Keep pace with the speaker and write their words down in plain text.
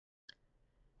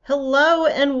Hello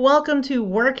and welcome to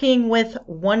Working with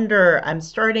Wonder. I'm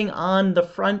starting on the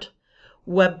front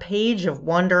web page of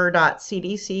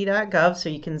wonder.cdc.gov so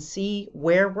you can see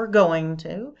where we're going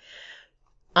to.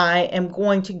 I am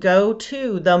going to go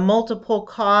to the multiple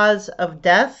cause of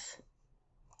death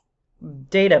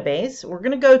database. We're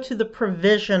going to go to the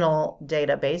provisional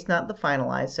database, not the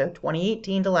finalized, so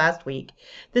 2018 to last week.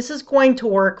 This is going to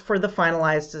work for the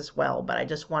finalized as well, but I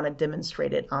just want to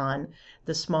demonstrate it on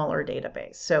the smaller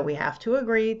database. So we have to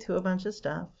agree to a bunch of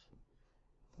stuff.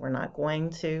 We're not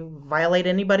going to violate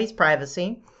anybody's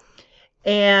privacy.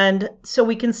 And so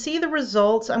we can see the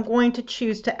results. I'm going to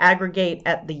choose to aggregate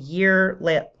at the year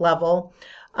level.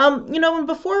 And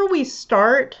before we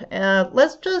start,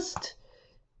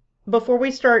 before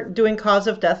we start doing cause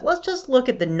of death, let's just look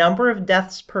at the number of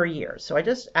deaths per year. So I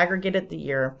just aggregated the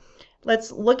year.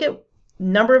 Let's look at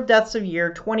number of deaths of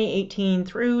year 2018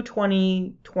 through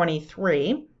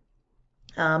 2023.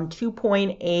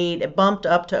 2.8, it bumped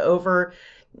up to over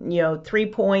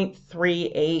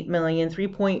 3.38 million,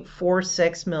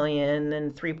 3.46 million,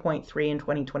 and 3.3 in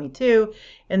 2022,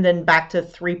 and then back to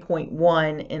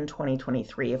 3.1 in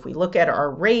 2023. If we look at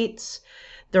our rates,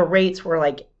 the rates were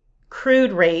like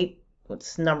crude rate,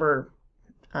 what's number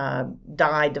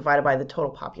died divided by the total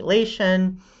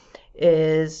population,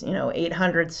 is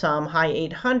 800 some, high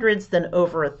 800s, then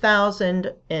over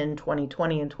 1,000 in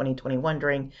 2020 and 2021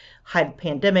 during high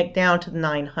pandemic, down to the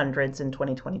 900s in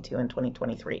 2022 and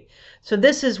 2023. So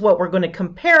this is what we're going to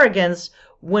compare against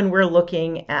when we're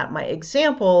looking at my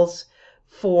examples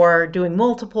for doing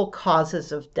multiple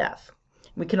causes of death.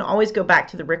 We can always go back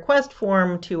to the request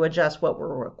form to adjust what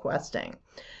we're requesting.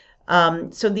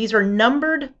 So these are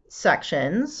numbered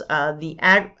sections.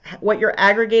 What you're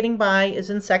aggregating by is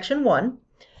in section 1.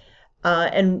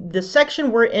 And the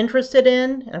section we're interested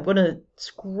in, and I'm going to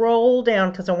scroll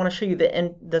down because I want to show you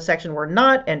the section we're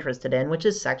not interested in, which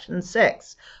is section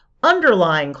 6.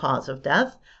 Underlying cause of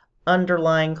death.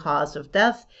 Underlying cause of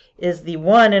death is the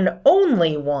one and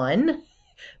only one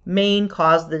main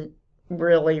cause that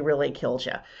really, really kills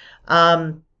you.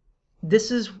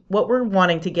 This is what we're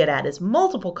wanting to get at, is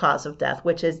multiple cause of death,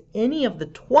 which is any of the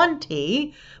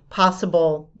 20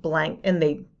 possible blank, and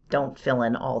they don't fill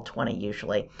in all 20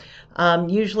 usually.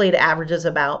 Usually it averages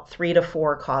about 3 to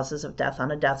 4 causes of death on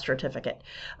a death certificate.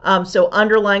 So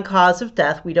underlying cause of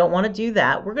death, we don't want to do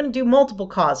that. We're going to do multiple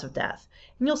cause of death.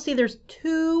 And you'll see there's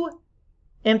 2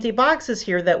 empty boxes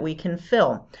here that we can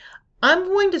fill. I'm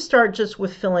going to start just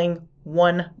with filling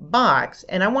 1 box,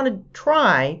 and I want to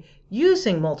try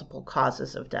using multiple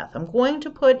causes of death. I'm going to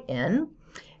put in,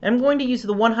 I'm going to use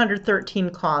the 113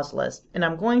 cause list, and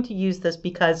I'm going to use this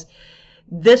because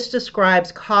this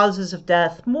describes causes of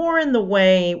death more in the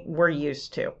way we're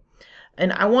used to.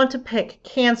 And I want to pick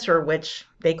cancer, which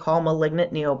they call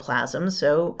malignant neoplasm,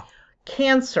 so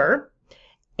cancer,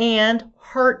 and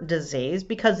heart disease,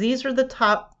 because these are the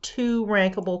top 2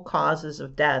 rankable causes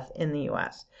of death in the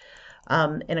US.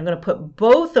 And I'm going to put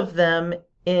both of them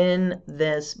in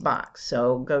this box.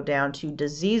 So go down to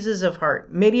diseases of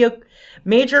heart. Major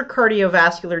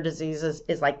cardiovascular diseases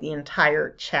is like the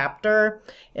entire chapter,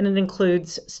 and it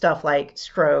includes stuff like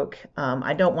stroke.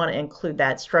 I don't want to include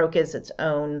that. Stroke is its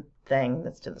own thing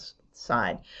that's to the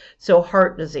side. So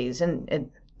heart disease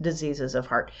and diseases of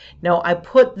heart. Now I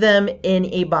put them in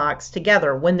a box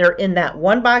together. When they're in that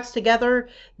one box together,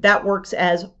 that works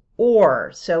as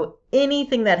or. So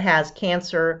anything that has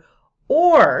cancer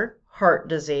or heart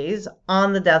disease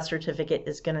on the death certificate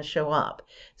is going to show up.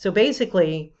 So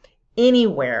basically,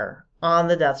 anywhere on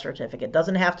the death certificate.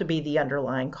 Doesn't have to be the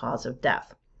underlying cause of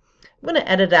death. I'm going to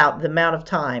edit out the amount of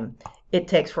time it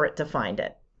takes for it to find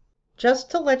it.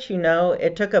 Just to let you know,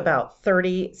 it took about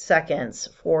 30 seconds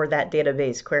for that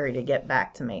database query to get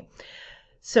back to me.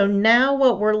 So now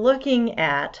what we're looking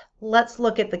at, let's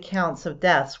look at the counts of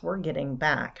deaths we're getting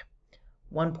back.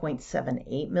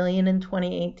 1.78 million in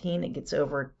 2018, it gets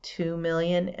over 2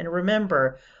 million. And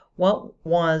remember, what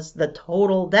was the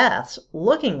total deaths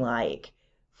looking like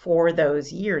for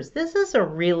those years? This is a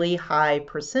really high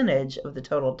percentage of the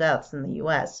total deaths in the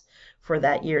US for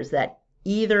that years that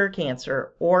either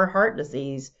cancer or heart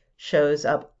disease shows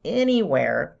up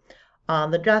anywhere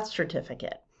on the death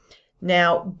certificate.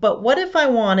 Now, but what if I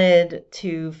wanted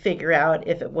to figure out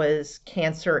if it was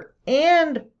cancer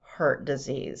and heart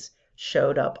disease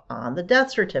showed up on the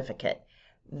death certificate?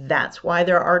 That's why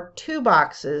there are 2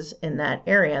 boxes in that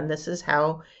area, and this is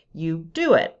how you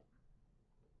do it.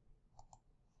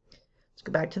 Let's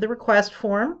go back to the request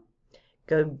form,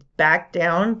 go back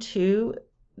down to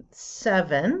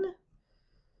 7,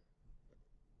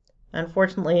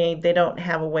 Unfortunately, they don't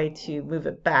have a way to move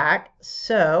it back,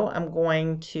 so I'm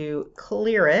going to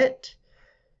clear it.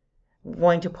 I'm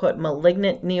going to put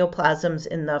malignant neoplasms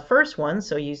in the first one,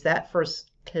 so use that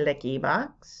first clicky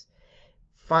box.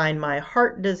 Find my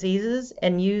heart diseases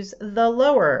and use the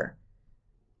lower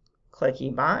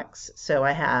clicky box. So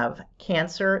I have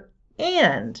cancer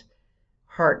and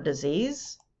heart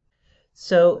disease.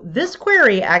 So this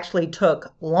query actually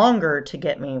took longer to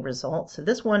get me results. So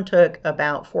this one took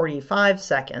about 45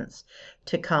 seconds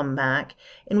to come back.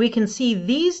 And we can see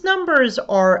these numbers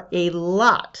are a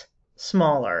lot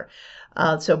smaller.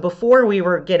 So before we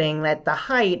were getting at the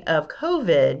height of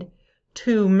COVID,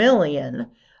 2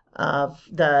 million of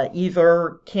the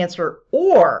either cancer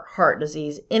or heart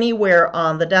disease anywhere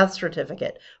on the death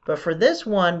certificate. But for this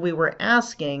one, we were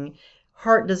asking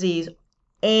heart disease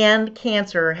and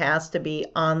cancer has to be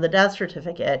on the death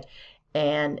certificate,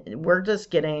 and we're just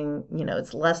getting,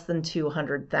 it's less than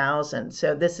 200,000.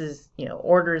 So this is,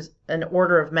 an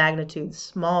order of magnitude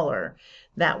smaller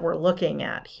that we're looking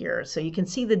at here. So you can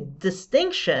see the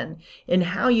distinction in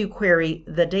how you query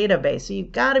the database. So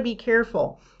you've got to be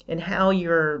careful in how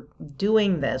you're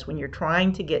doing this when you're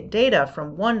trying to get data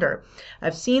from Wonder.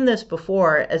 I've seen this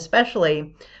before,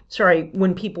 especially,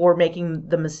 when people were making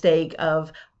the mistake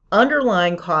of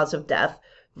underlying cause of death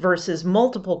versus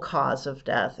multiple cause of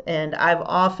death. And I've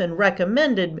often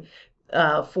recommended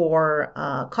for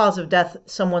cause of death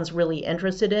someone's really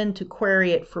interested in to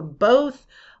query it for both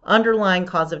underlying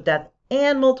cause of death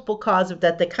and multiple cause of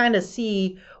death to kind of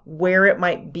see where it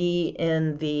might be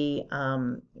in the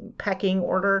pecking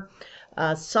order.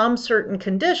 Some certain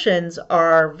conditions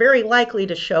are very likely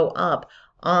to show up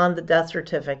on the death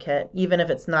certificate, even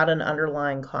if it's not an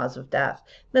underlying cause of death.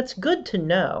 That's good to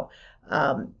know,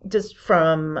 just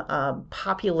from a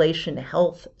population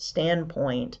health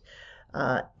standpoint.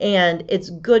 And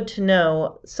it's good to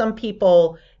know some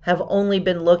people have only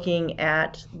been looking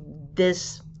at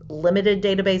this limited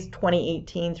database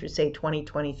 2018 through say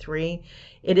 2023.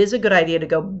 It is a good idea to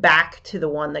go back to the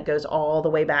one that goes all the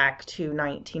way back to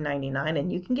 1999,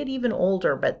 and you can get even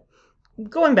older, but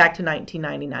going back to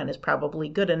 1999 is probably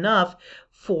good enough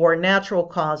for natural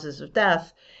causes of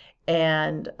death,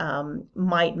 and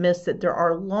might miss that there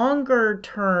are longer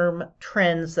term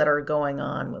trends that are going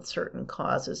on with certain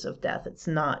causes of death. It's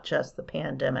not just the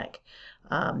pandemic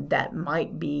that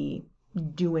might be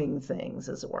doing things,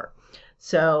 as it were.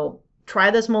 So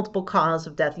try this multiple cause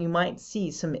of death. You might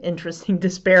see some interesting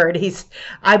disparities.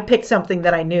 I picked something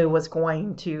that I knew was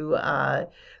going to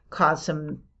cause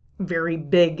some very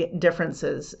big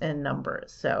differences in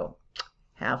numbers. So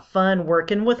have fun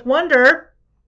working with Wonder.